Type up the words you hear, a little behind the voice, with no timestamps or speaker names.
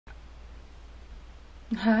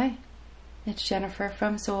Hi, it's Jennifer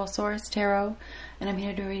from Soul Source Tarot, and I'm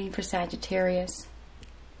here to do a reading for Sagittarius.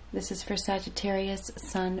 This is for Sagittarius,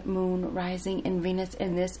 Sun, Moon, Rising, and Venus,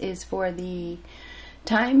 and this is for the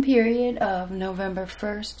time period of November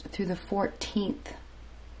 1st through the 14th.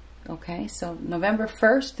 Okay, so November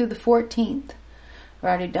 1st through the 14th. I've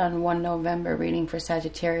already done one November reading for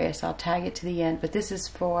Sagittarius. I'll tag it to the end, but this is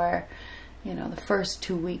for, the first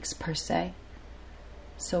 2 weeks per se.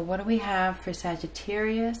 So what do we have for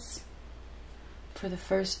Sagittarius for the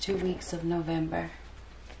first 2 weeks of November?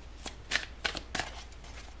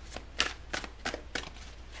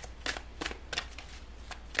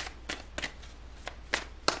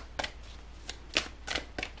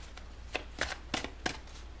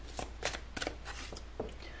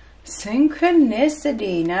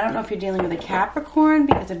 Synchronicity. Now, I don't know if you're dealing with a Capricorn,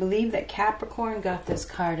 because I believe that Capricorn got this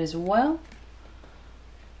card as well.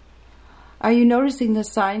 Are you noticing the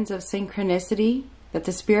signs of synchronicity that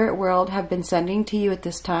the spirit world have been sending to you at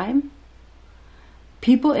this time?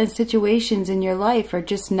 People and situations in your life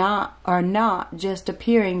are not just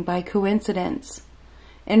appearing by coincidence.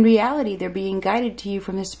 In reality, they're being guided to you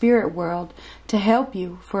from the spirit world to help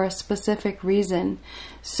you for a specific reason.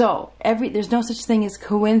 So, there's no such thing as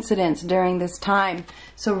coincidence during this time.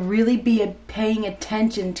 So really be paying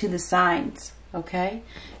attention to the signs. Okay?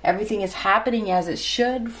 Everything is happening as it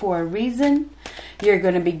should for a reason. You're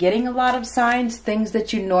going to be getting a lot of signs, things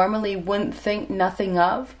that you normally wouldn't think nothing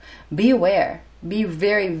of. Be aware. Be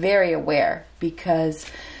very, very aware, because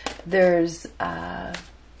there's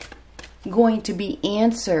going to be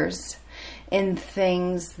answers in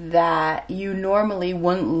things that you normally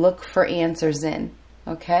wouldn't look for answers in.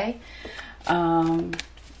 Okay?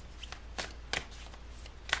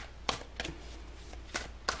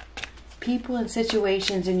 People and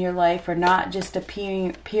situations in your life are not just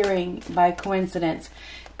appearing by coincidence.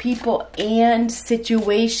 People and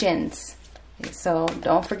situations. So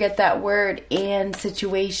don't forget that word, and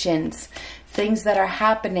situations. Things that are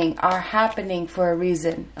happening for a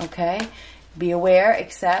reason. Okay? Be aware,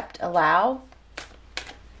 accept, allow.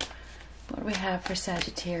 What do we have for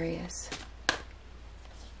Sagittarius?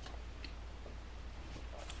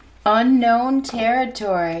 Unknown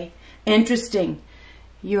territory. Interesting.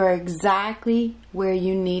 You are exactly where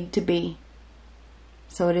you need to be.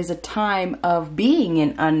 So it is a time of being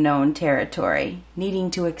in unknown territory,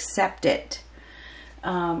 needing to accept it.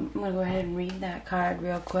 I'm going to go ahead and read that card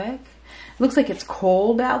real quick. Looks like it's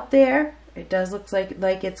cold out there. It does look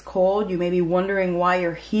like it's cold. You may be wondering why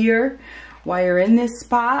you're here, why you're in this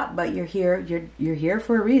spot, but you're here. You're here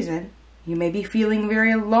for a reason. You may be feeling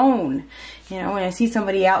very alone. When I see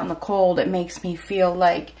somebody out in the cold, it makes me feel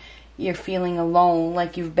like you're feeling alone,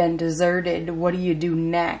 like you've been deserted. What do you do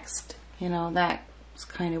next? That's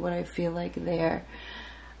kind of what I feel like there.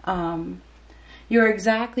 You're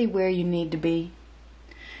exactly where you need to be.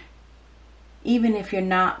 Even if you're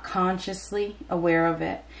not consciously aware of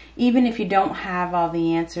it. Even if you don't have all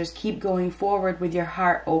the answers, keep going forward with your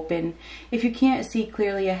heart open. If you can't see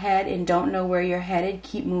clearly ahead and don't know where you're headed,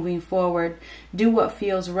 keep moving forward. Do what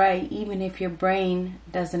feels right, even if your brain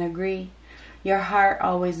doesn't agree. Your heart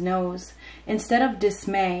always knows. Instead of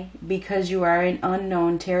dismay because you are in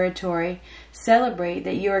unknown territory, celebrate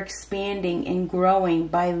that you're expanding and growing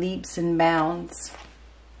by leaps and bounds.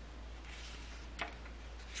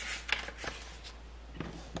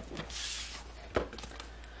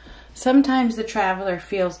 Sometimes the traveler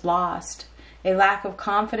feels lost. A lack of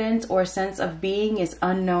confidence or sense of being is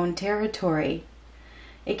unknown territory.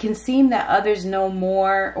 It can seem that others know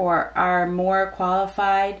more or are more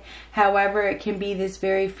qualified. However, it can be this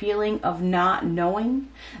very feeling of not knowing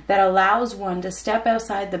that allows one to step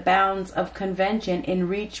outside the bounds of convention and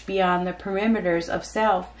reach beyond the perimeters of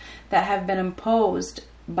self that have been imposed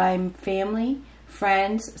by family,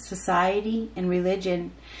 friends, society, and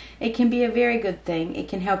religion. It can be a very good thing. It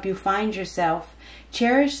can help you find yourself.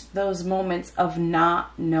 Cherish those moments of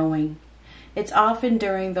not knowing. It's often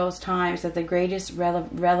during those times that the greatest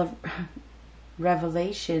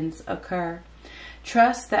revelations occur.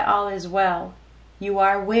 Trust that all is well. You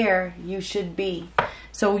are where you should be.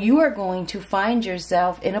 So you are going to find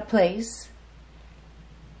yourself in a place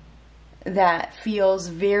that feels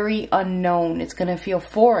very unknown. It's going to feel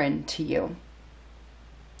foreign to you.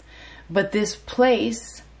 But this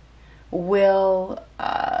place will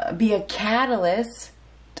be a catalyst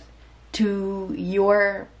to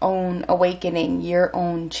your own awakening, your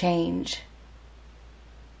own change.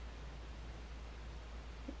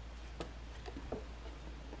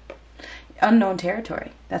 Unknown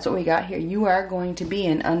territory. That's what we got here. You are going to be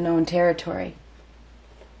in unknown territory.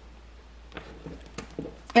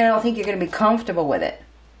 And I don't think you're going to be comfortable with it.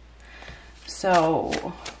 So,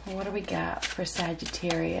 what do we got for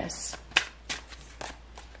Sagittarius?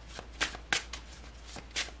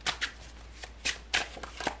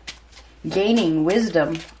 Gaining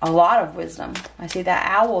wisdom, a lot of wisdom. I see that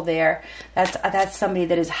owl there. That's somebody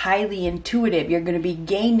that is highly intuitive. You're going to be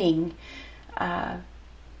gaining a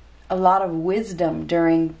lot of wisdom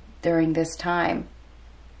during this time.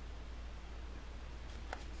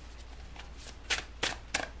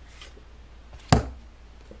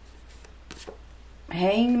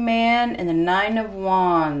 Hangman and the Nine of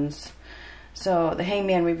Wands. So the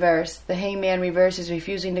Hangman reverse. The Hangman reverse is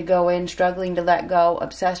refusing to go in, struggling to let go,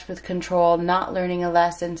 obsessed with control, not learning a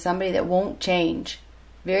lesson, somebody that won't change.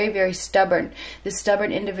 Very, very stubborn. This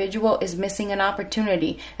stubborn individual is missing an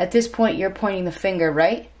opportunity. At this point, you're pointing the finger,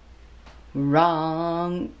 right?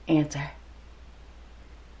 Wrong answer.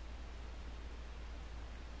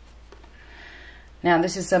 Now,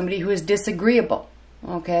 this is somebody who is disagreeable.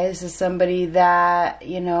 Okay, this is somebody that,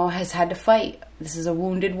 you know, has had to fight. This is a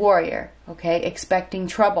wounded warrior, okay, expecting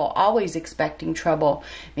trouble, always expecting trouble,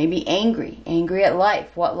 maybe angry at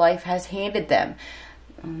life, what life has handed them.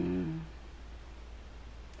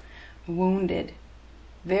 Wounded,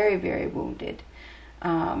 very, very wounded.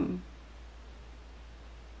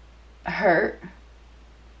 Hurt,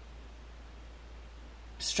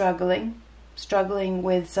 struggling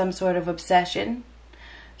with some sort of obsession,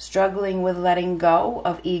 struggling with letting go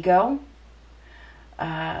of ego,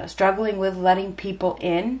 struggling with letting people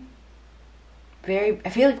in. I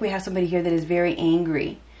feel like we have somebody here that is very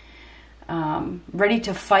angry, ready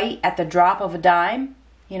to fight at the drop of a dime,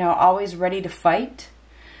 you know, always ready to fight,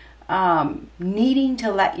 needing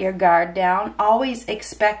to let your guard down, always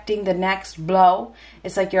expecting the next blow.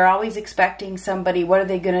 It's like you're always expecting somebody, what are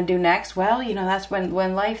they going to do next? Well, you know, that's when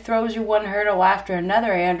life throws you one hurdle after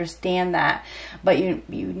another. I understand that. But you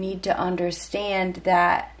need to understand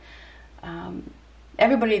that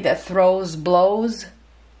everybody that throws blows,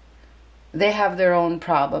 they have their own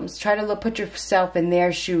problems. Try to put yourself in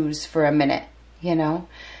their shoes for a minute, you know.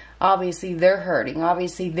 Obviously, they're hurting.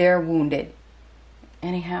 Obviously, they're wounded.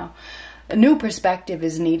 Anyhow, a new perspective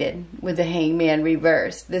is needed with the Hangman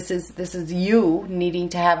reverse. This is you needing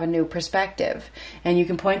to have a new perspective. And you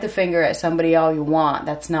can point the finger at somebody all you want.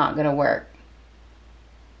 That's not going to work.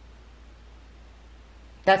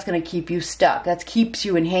 That's going to keep you stuck. That keeps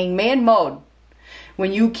you in Hangman mode.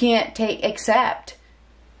 When you can't accept.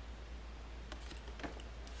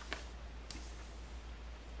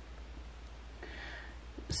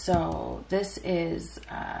 So this is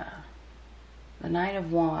the Nine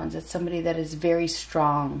of Wands. It's somebody that is very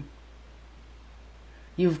strong.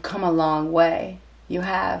 You've come a long way. You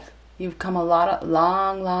have. You've come a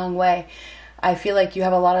long way. I feel like you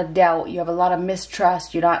have a lot of doubt. You have a lot of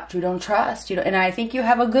mistrust. You don't trust. And I think you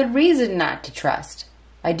have a good reason not to trust.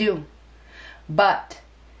 I do. But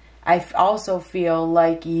I also feel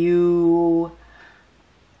like you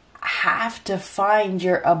have to find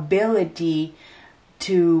your ability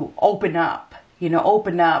to open up. You know,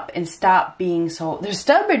 open up and stop being so... There's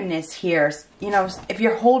stubbornness here. You know, if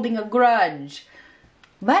you're holding a grudge,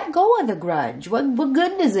 let go of the grudge. What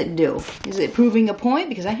good does it do? Is it proving a point?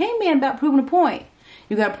 Because I hate man about proving a point.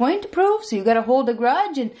 You got a point to prove, so you got to hold a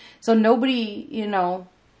grudge. And so nobody, you know,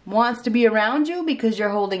 wants to be around you because you're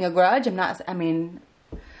holding a grudge. I mean,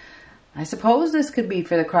 I suppose this could be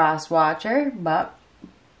for the cross watcher, but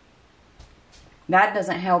that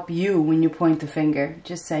doesn't help you when you point the finger.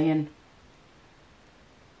 Just saying.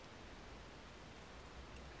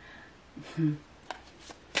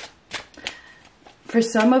 For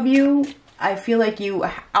some of you, I feel like you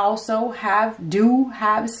also do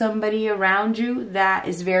have somebody around you that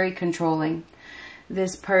is very controlling.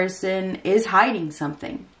 This person is hiding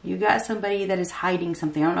something. You got somebody that is hiding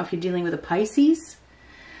something. I don't know if you're dealing with a Pisces.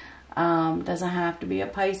 Doesn't have to be a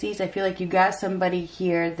Pisces. I feel like you got somebody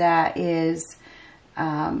here that is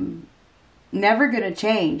never going to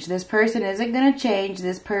change. This person isn't going to change.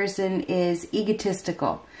 This person is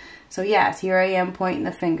egotistical. So yes, here I am pointing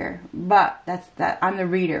the finger, but I'm the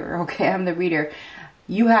reader, okay? I'm the reader.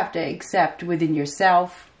 You have to accept within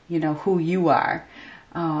yourself, you know, who you are.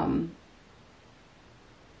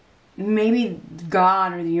 Maybe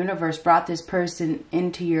God or the universe brought this person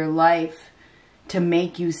into your life to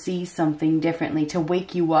make you see something differently, to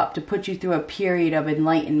wake you up, to put you through a period of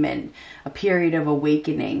enlightenment, a period of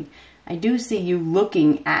awakening. I do see you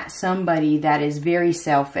looking at somebody that is very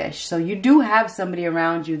selfish. So you do have somebody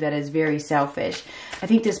around you that is very selfish. I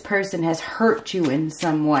think this person has hurt you in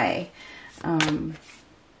some way. Ten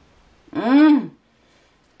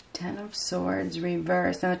of Swords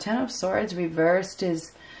reversed. Now, the Ten of Swords reversed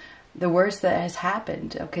is the worst that has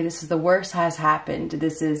happened. Okay, this is the worst has happened.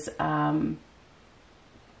 This is, I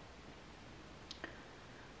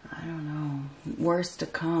don't know, worse to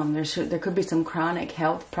come. There could be some chronic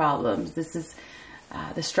health problems. This is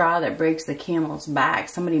the straw that breaks the camel's back.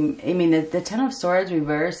 Somebody, I mean, the Ten of Swords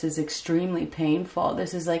reverse is extremely painful.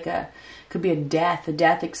 This is like could be a death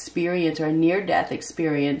experience or a near-death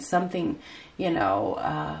experience. Something, you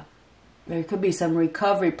know, there could be some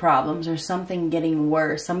recovery problems or something getting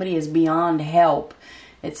worse. Somebody is beyond help.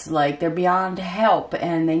 It's like they're beyond help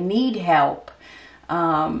and they need help.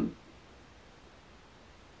 Now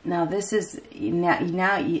this is,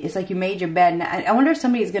 now it's like you made your bed. Now, I wonder if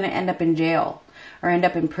somebody is going to end up in jail or end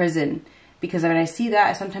up in prison. Because when I see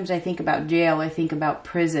that, sometimes I think about jail, I think about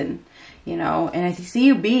prison, you know. And I see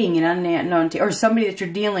you being an unknown, or somebody that you're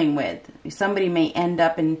dealing with. Somebody may end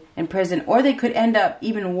up in prison, or they could end up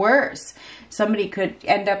even worse. Somebody could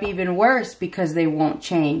end up even worse because they won't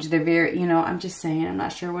change. They're very, you know, I'm just saying, I'm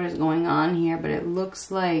not sure what is going on here, but it looks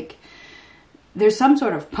like there's some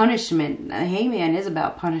sort of punishment. The Hangman is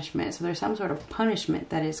about punishment, so there's some sort of punishment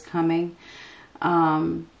that is coming.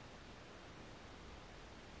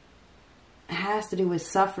 Has to do with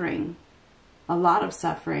suffering, a lot of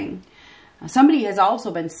suffering. Somebody has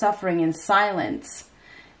also been suffering in silence,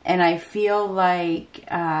 and I feel like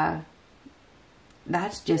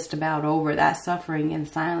that's just about over. That suffering in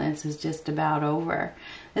silence is just about over.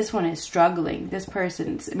 This one is struggling. This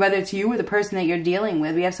person, whether it's you or the person that you're dealing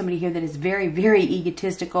with, we have somebody here that is very, very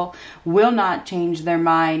egotistical, will not change their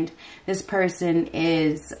mind. This person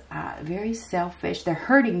is very selfish. They're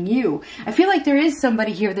hurting you. I feel like there is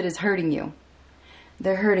somebody here that is hurting you.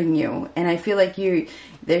 They're hurting you, and I feel like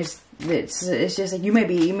it's just like you may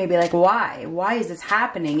be like, why is this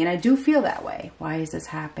happening? And I do feel that way. Why is this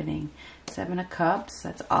happening? 7 of Cups,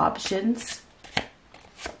 that's options,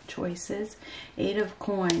 choices. 8 of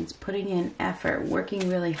Coins, putting in effort, working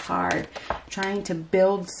really hard, trying to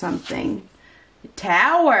build something.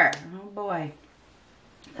 Tower, oh boy.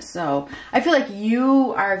 So I feel like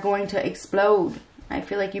you are going to explode. I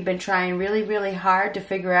feel like you've been trying really, really hard to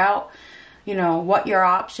figure out, you know, what your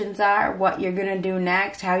options are, what you're going to do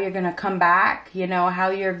next, how you're going to come back, you know, how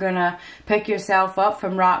you're going to pick yourself up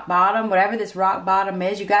from rock bottom, whatever this rock bottom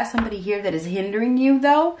is. You got somebody here that is hindering you,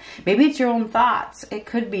 though. Maybe it's your own thoughts. It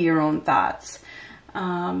could be your own thoughts.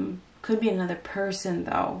 Could be another person,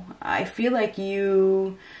 though. I feel like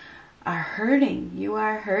you are hurting. You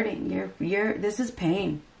are hurting. This is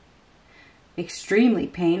pain. Extremely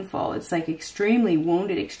painful. It's like extremely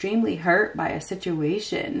wounded, extremely hurt by a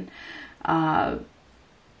situation.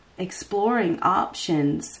 Exploring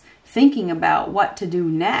options, thinking about what to do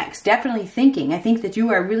next. Definitely thinking. I think that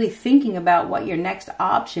you are really thinking about what your next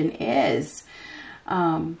option is.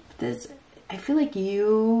 I feel like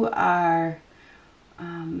you are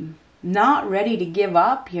not ready to give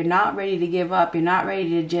up. You're not ready to give up. You're not ready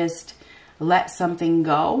to just let something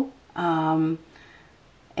go.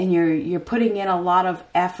 And you're putting in a lot of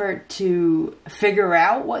effort to figure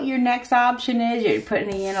out what your next option is. You're putting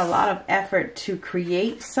in a lot of effort to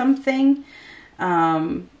create something.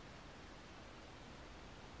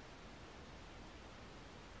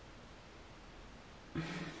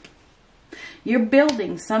 You're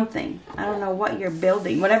building something. I don't know what you're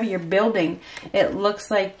building. Whatever you're building, it looks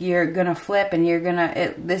like you're going to flip and you're going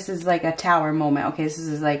to... This is like a tower moment. Okay, this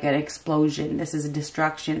is like an explosion. This is a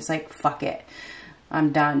destruction. It's like, fuck it.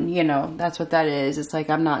 I'm done. You know, that's what that is. It's like,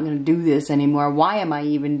 I'm not going to do this anymore. Why am I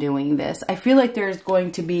even doing this? I feel like there's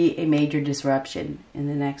going to be a major disruption in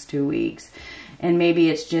the next 2 weeks. And maybe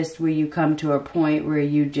it's just where you come to a point where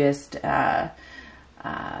you just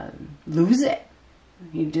lose it.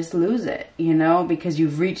 You just lose it, you know, because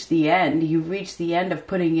you've reached the end. You've reached the end of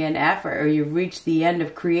putting in effort, or you've reached the end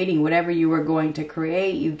of creating whatever you were going to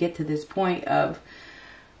create. You get to this point of...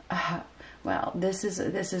 well, this is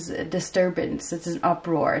a disturbance. It's an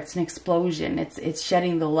uproar. It's an explosion. It's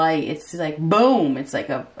shedding the light. It's like boom. It's like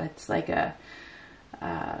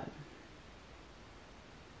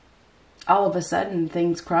all of a sudden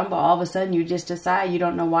things crumble. All of a sudden you just decide you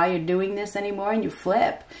don't know why you're doing this anymore, and you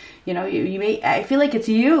flip. You know, you may. I feel like it's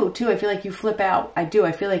you too. I feel like you flip out. I do.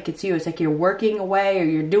 I feel like it's you. It's like you're working away, or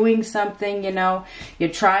you're doing something. You know, you're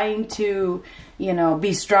trying to, you know,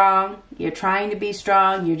 be strong. You're trying to be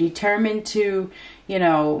strong. You're determined to, you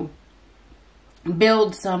know,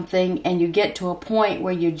 build something, and you get to a point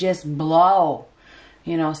where you just blow.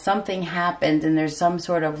 You know, something happens and there's some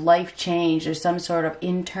sort of life change. There's some sort of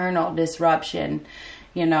internal disruption.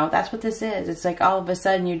 You know, that's what this is. It's like all of a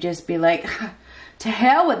sudden you just be like, to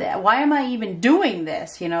hell with it. Why am I even doing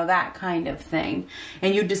this? You know, that kind of thing.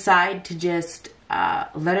 And you decide to just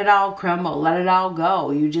let it all crumble, let it all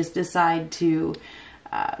go. You just decide to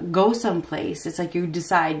go someplace. It's like you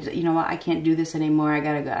decide, you know what, I can't do this anymore. I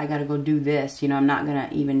gotta go do this. You know, I'm not gonna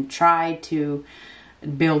even try to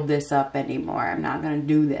build this up anymore. I'm not gonna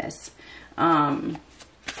do this.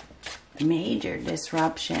 Major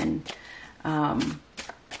disruption.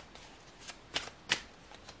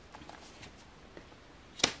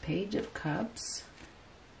 Page of Cups,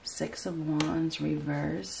 Six of Wands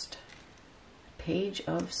reversed, Page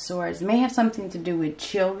of Swords. It may have something to do with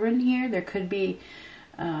children here. There could be,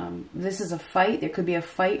 this is a fight. There could be a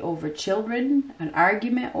fight over children, an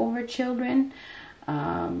argument over children.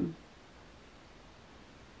 A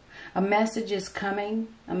message is coming.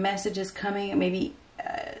 A message is coming. Maybe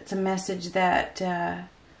it's a message that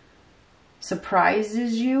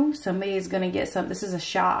surprises you. Somebody is going to get something. This is a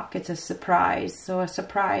shock. It's a surprise. So a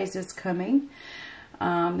surprise is coming.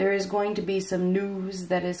 There is going to be some news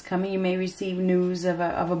that is coming. You may receive news of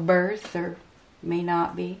a birth, or may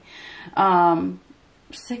not be.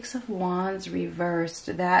 Six of Wands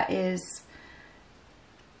reversed. That is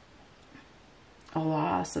a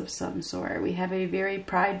loss of some sort. We have a very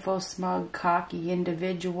prideful, smug, cocky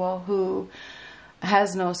individual who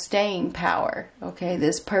has no staying power. Okay,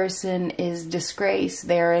 this person is disgraced.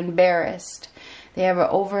 They're embarrassed. They have an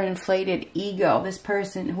overinflated ego. This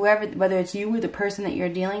person, whoever, whether it's you or the person that you're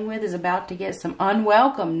dealing with, is about to get some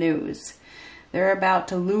unwelcome news. They're about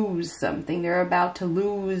to lose something. They're about to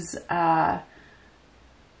lose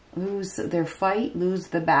their fight, lose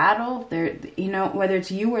the battle. They're, you know, whether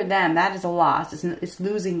it's you or them, that is a loss. It's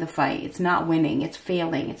losing the fight. It's not winning. It's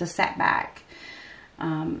failing. It's a setback.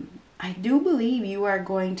 I do believe you are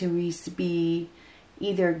going to be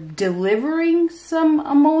either delivering some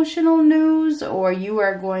emotional news, or you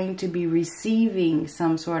are going to be receiving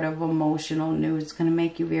some sort of emotional news. It's going to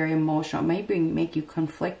make you very emotional. Maybe make you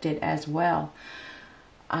conflicted as well.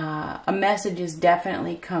 A message is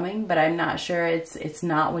definitely coming, but I'm not sure it's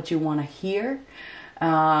not what you want to hear.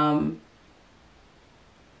 I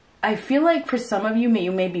feel like for some of you,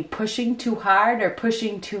 you may be pushing too hard or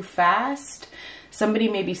pushing too fast. Somebody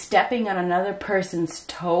may be stepping on another person's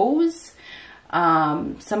toes.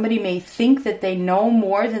 Somebody may think that they know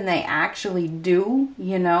more than they actually do.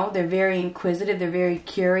 You know, they're very inquisitive. They're very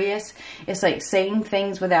curious. It's like saying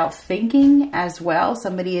things without thinking as well.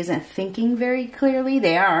 Somebody isn't thinking very clearly.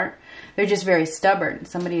 They aren't. They're just very stubborn.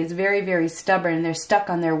 Somebody is very, very stubborn. They're stuck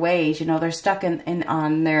on their ways. You know, they're stuck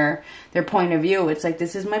on their point of view. It's like,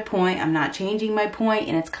 this is my point. I'm not changing my point,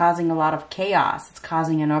 and it's causing a lot of chaos. It's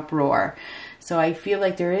causing an uproar. So I feel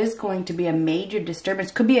like there is going to be a major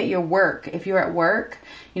disturbance. Could be at your work. If you're at work,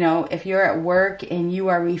 you know, if you're at work and you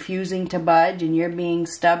are refusing to budge and you're being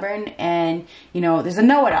stubborn, and, you know, there's a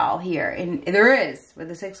know-it-all here. And there is, with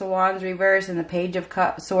the Six of Wands reverse and the Page of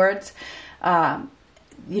Swords.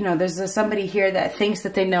 You know, there's somebody here that thinks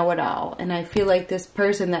that they know it all. And I feel like this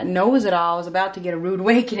person that knows it all is about to get a rude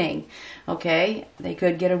awakening. Okay? They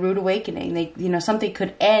could get a rude awakening. You know, something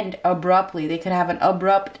could end abruptly. They could have an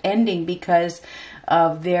abrupt ending because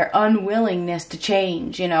of their unwillingness to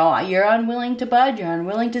change. You know, you're unwilling to budge. You're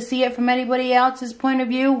unwilling to see it from anybody else's point of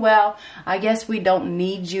view. Well, I guess we don't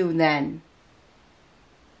need you then.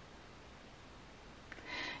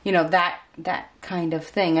 You know, that kind of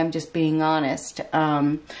thing. I'm just being honest.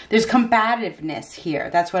 There's combativeness here.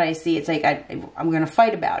 That's what I see. It's like, I'm going to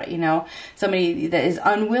fight about it, you know. Somebody that is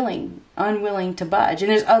unwilling to budge.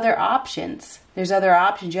 And there's other options. There's other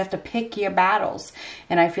options. You have to pick your battles.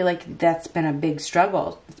 And I feel like that's been a big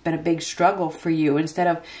struggle. It's been a big struggle for you. Instead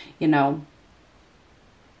of, you know,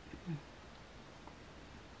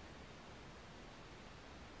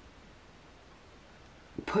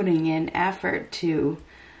 putting in effort to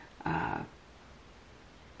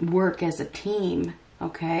work as a team,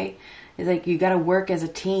 okay? It's like you got to work as a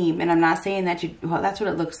team. And I'm not saying that you, well, that's what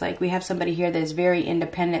it looks like. We have somebody here that is very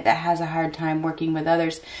independent, that has a hard time working with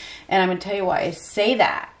others. And I'm going to tell you why I say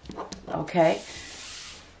that, okay?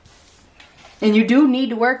 And you do need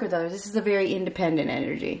to work with others. This is a very independent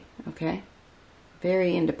energy, okay?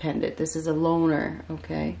 Very independent. This is a loner,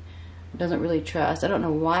 okay? Doesn't really trust. I don't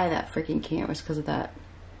know why that freaking camera is because of that.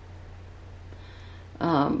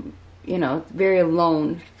 You know, very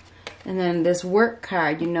alone. And then this work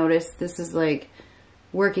card, you notice this is like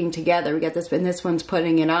working together. We got this, and this one's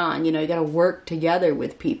putting it on. You know, you got to work together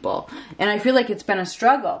with people. And I feel like it's been a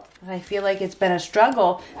struggle. I feel like it's been a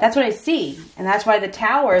struggle. That's what I see. And that's why the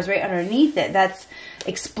tower is right underneath it. That's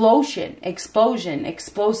explosion,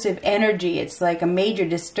 explosive energy. It's like a major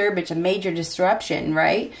disturbance, a major disruption,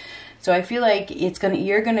 right? So I feel like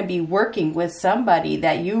you're gonna be working with somebody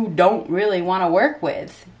that you don't really want to work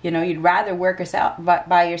with. You know, you'd rather work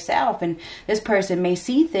by yourself, and this person may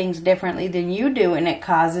see things differently than you do, and it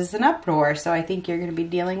causes an uproar. So I think you're gonna be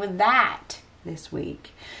dealing with that this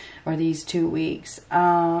week, or these 2 weeks.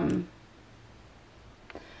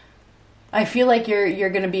 I feel like you're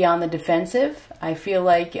going to be on the defensive. I feel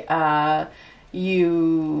like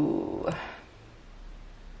you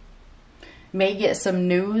may get some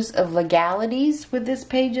news of legalities with this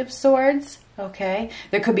Page of Swords. Okay,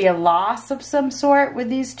 there could be a loss of some sort with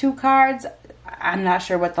these 2 cards. I'm not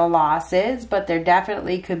sure what the loss is, but there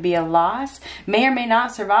definitely could be a loss. May or may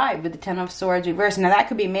not survive with the 10 of Swords reversed. Now that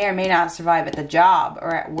could be may or may not survive at the job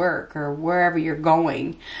or at work or wherever you're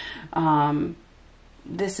going.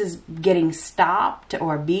 This is getting stopped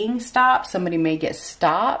or being stopped. Somebody may get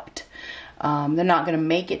stopped. They're not going to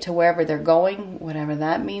make it to wherever they're going, whatever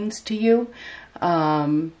that means to you.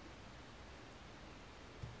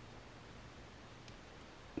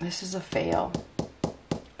 This is a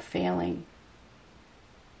failing.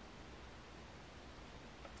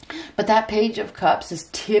 But that Page of Cups is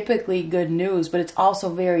typically good news, but it's also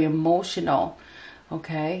very emotional.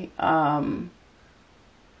 Okay.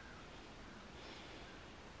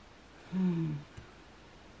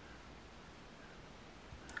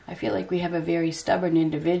 I feel like we have a very stubborn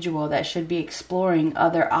individual that should be exploring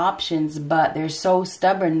other options, but they're so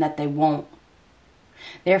stubborn that they won't.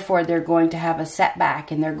 Therefore, they're going to have a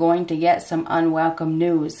setback, and they're going to get some unwelcome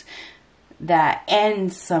news that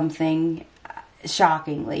ends something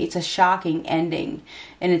shockingly. It's a shocking ending,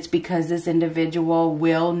 and it's because this individual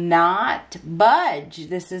will not budge.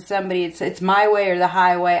 This is somebody, it's my way or the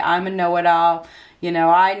highway. I'm a know-it-all. You know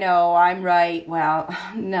I'm right. Well,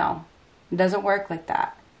 no, it doesn't work like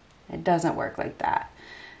that. It doesn't work like that.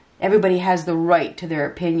 Everybody has the right to their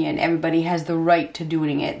opinion. Everybody has the right to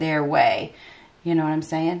doing it their way. You know what I'm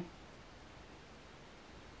saying?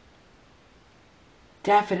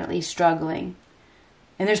 Definitely struggling.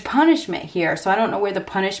 And there's punishment here. So I don't know where the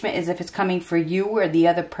punishment is, if it's coming for you or the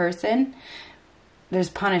other person. There's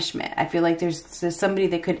punishment. I feel like there's somebody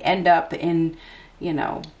that could end up in, you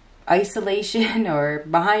know, isolation or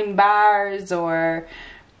behind bars or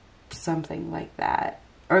something like that.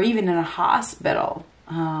 Or even in a hospital.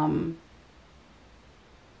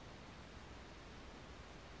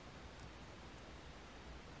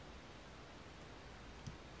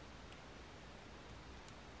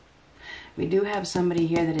 We do have somebody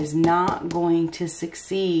here that is not going to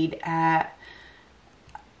succeed at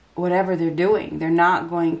whatever they're doing. They're not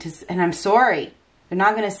going to, and I'm sorry, they're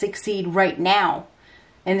not going to succeed right now.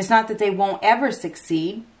 And it's not that they won't ever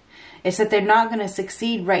succeed. It's that they're not going to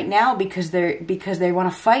succeed right now because they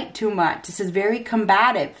want to fight too much. This is very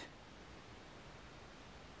combative.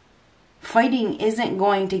 Fighting isn't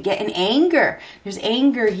going to get, and anger. There's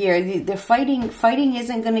anger here. The fighting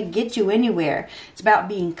isn't going to get you anywhere. It's about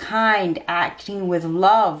being kind, acting with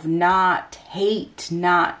love, not hate,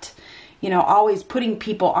 not, you know, always putting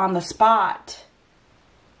people on the spot.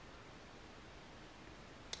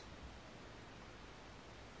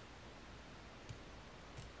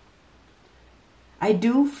 I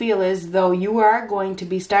do feel as though you are going to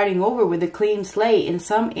be starting over with a clean slate in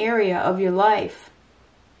some area of your life.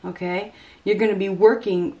 Okay? You're going to be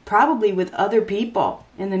working probably with other people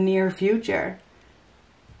in the near future.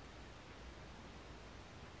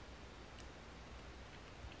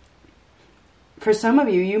 For some of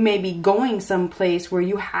you, you may be going someplace where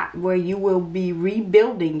you will be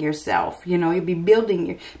rebuilding yourself. You know, you'll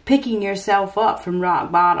be picking yourself up from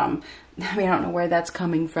rock bottom. I mean, I don't know where that's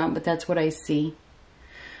coming from, but that's what I see.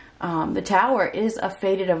 The Tower is a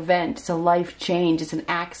fated event. It's a life change. It's an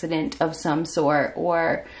accident of some sort,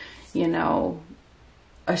 or, you know,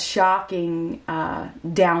 a shocking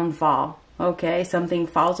downfall. Okay, something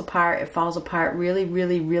falls apart. It falls apart really,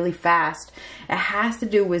 really, really fast. It has to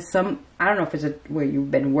do with some, I don't know if it's where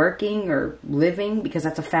you've been working or living, because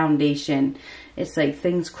that's a foundation. It's like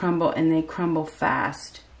things crumble, and they crumble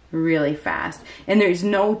fast, really fast. And there's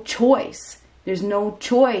no choice. There's no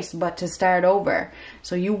choice but to start over.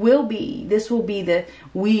 So this will be the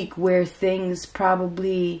week where things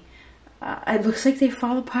probably, it looks like they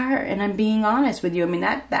fall apart. And I'm being honest with you. I mean,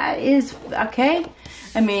 that is, okay?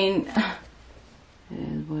 I mean, it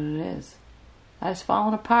is what it is. That's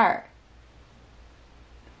falling apart.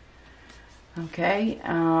 Okay?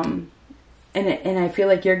 And I feel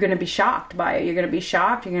like you're going to be shocked by it. You're going to be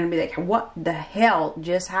shocked. You're going to be like, what the hell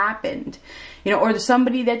just happened? You know, or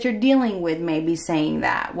somebody that you're dealing with may be saying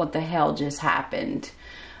that. What the hell just happened?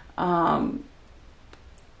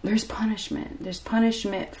 There's punishment. There's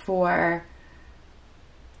punishment for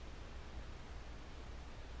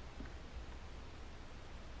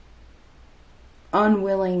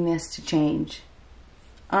unwillingness to change,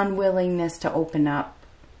 unwillingness to open up.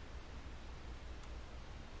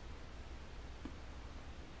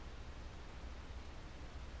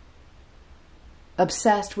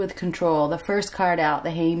 Obsessed with control. The first card out,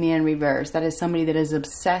 the Hangman reverse. That is somebody that is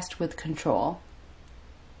obsessed with control.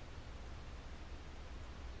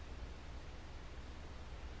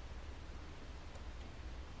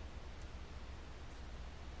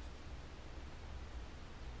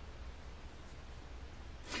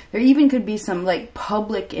 There even could be some like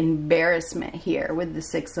public embarrassment here with the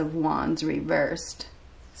Six of Wands reversed.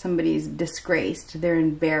 Somebody's disgraced. They're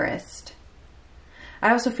embarrassed. I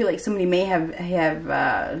also feel like somebody may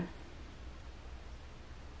have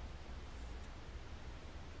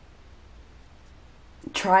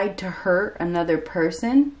tried to hurt another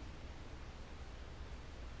person,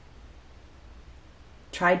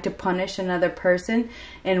 tried to punish another person,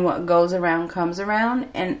 and what goes around comes around.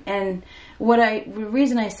 And the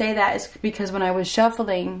reason I say that is because when I was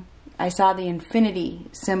shuffling, I saw the infinity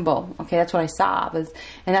symbol. Okay, that's what I saw. And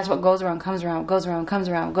that's what goes around, comes around, goes around, comes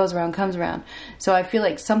around, goes around, comes around. So I feel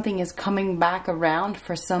like something is coming back around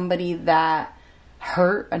for somebody that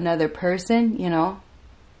hurt another person, you know.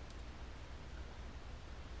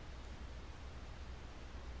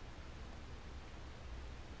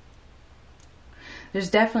 There's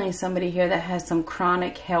definitely somebody here that has some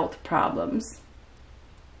chronic health problems.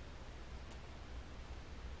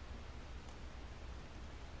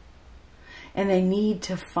 And they need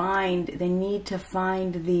to find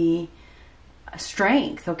the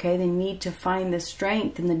strength, okay? They need to find the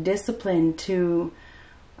strength and the discipline to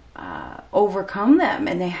overcome them,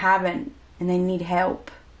 and they haven't, and they need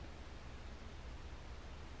help.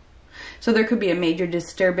 So there could be a major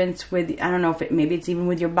disturbance with, I don't know if maybe it's even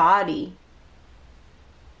with your body,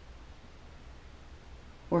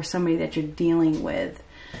 or somebody that you're dealing with.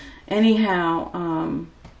 Anyhow,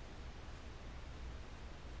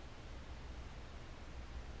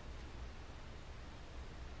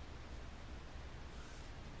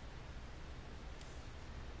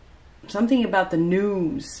 something about the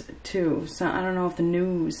news, too. So I don't know if the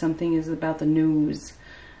news, something is about the news.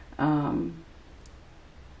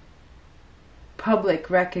 Public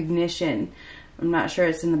recognition. I'm not sure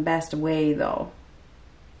it's in the best way, though.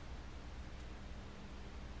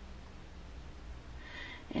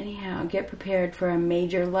 Anyhow, get prepared for a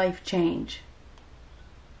major life change.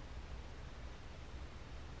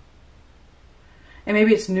 And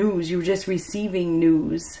maybe it's news. You're just receiving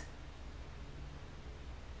news.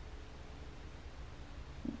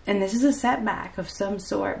 And this is a setback of some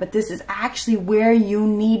sort, but this is actually where you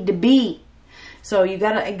need to be. So you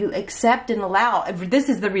got to accept and allow. This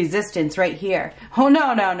is the resistance right here. Oh,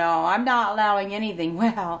 no, no, no. I'm not allowing anything.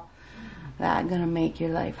 Well, that's going to make your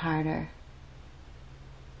life harder.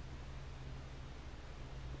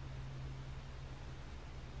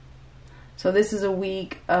 So this is a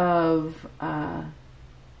week of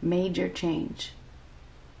major change.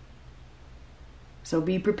 So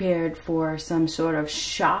be prepared for some sort of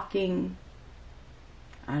shocking,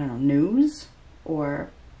 I don't know, news or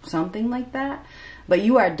something like that. But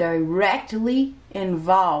you are directly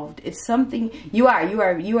involved. It's something you are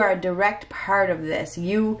a direct part of this.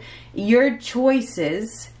 Your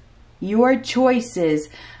choices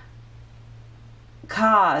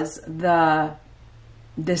cause the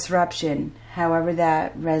disruption, however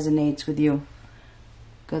that resonates with you.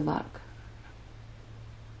 Good luck.